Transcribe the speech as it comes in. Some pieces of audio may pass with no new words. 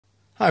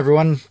Hi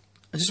everyone,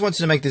 I just wanted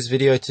to make this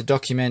video to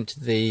document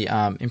the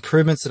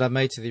improvements that I've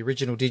made to the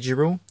original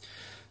DigiRule.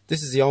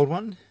 This is the old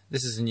one,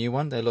 this is the new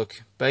one. They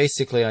look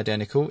basically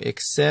identical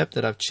except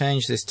that I've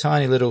changed this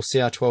tiny little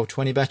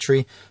CR1220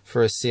 battery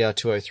for a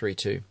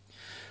CR2032.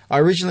 I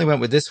originally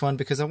went with this one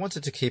because I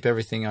wanted to keep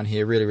everything on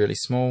here really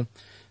small,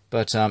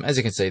 but as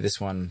you can see,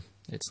 this one,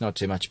 it's not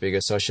too much bigger,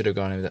 so I should have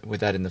gone with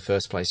that in the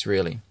first place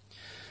really.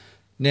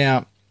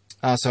 Now,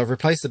 so I've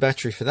replaced the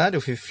battery for that.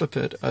 If we flip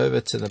it over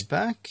to the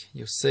back,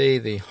 you'll see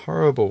the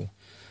horrible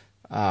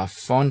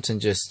font and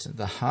just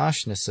the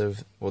harshness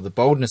of, or the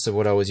boldness of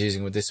what I was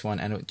using with this one,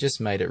 and it just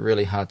made it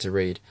really hard to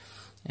read.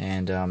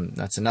 And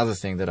that's another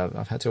thing that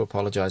I've had to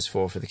apologize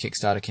for the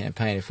Kickstarter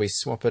campaign. If we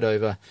swap it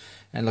over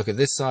and look at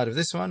this side of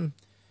this one,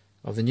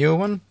 of the newer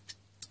one,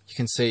 you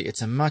can see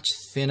it's a much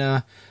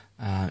thinner,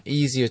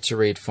 easier to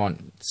read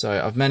font. So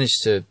I've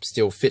managed to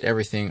still fit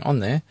everything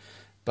on there,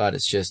 but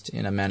it's just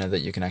in a manner that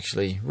you can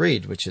actually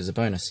read, which is a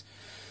bonus.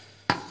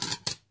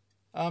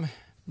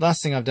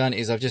 Last thing I've done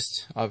is I've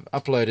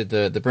uploaded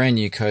the brand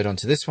new code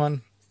onto this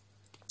one.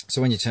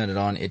 So when you turn it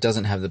on, it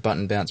doesn't have the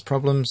button bounce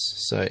problems.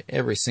 So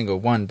every single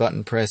one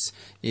button press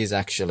is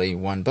actually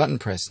one button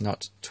press,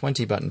 not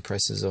 20 button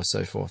presses or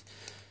so forth.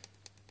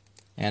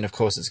 And of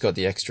course it's got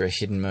the extra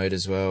hidden mode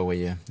as well, where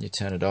you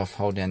turn it off,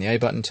 hold down the A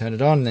button, turn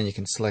it on, and then you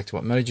can select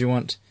what mode you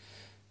want.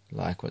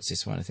 Like, what's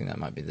this one? I think that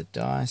might be the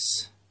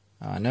dice.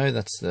 No,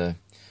 that's the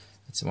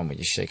one where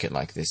you shake it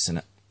like this,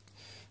 and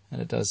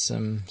it does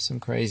some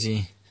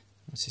crazy.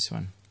 What's this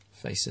one?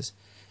 Faces.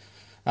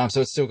 So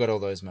it's still got all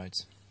those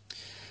modes.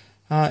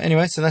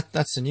 Anyway, so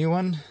that's the new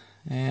one,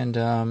 and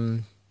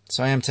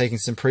so I am taking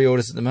some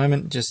pre-orders at the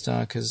moment, just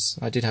because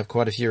I did have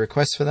quite a few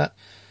requests for that.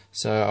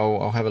 So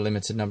I'll have a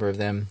limited number of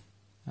them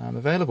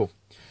available.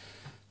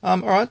 All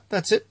right,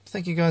 that's it.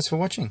 Thank you guys for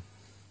watching.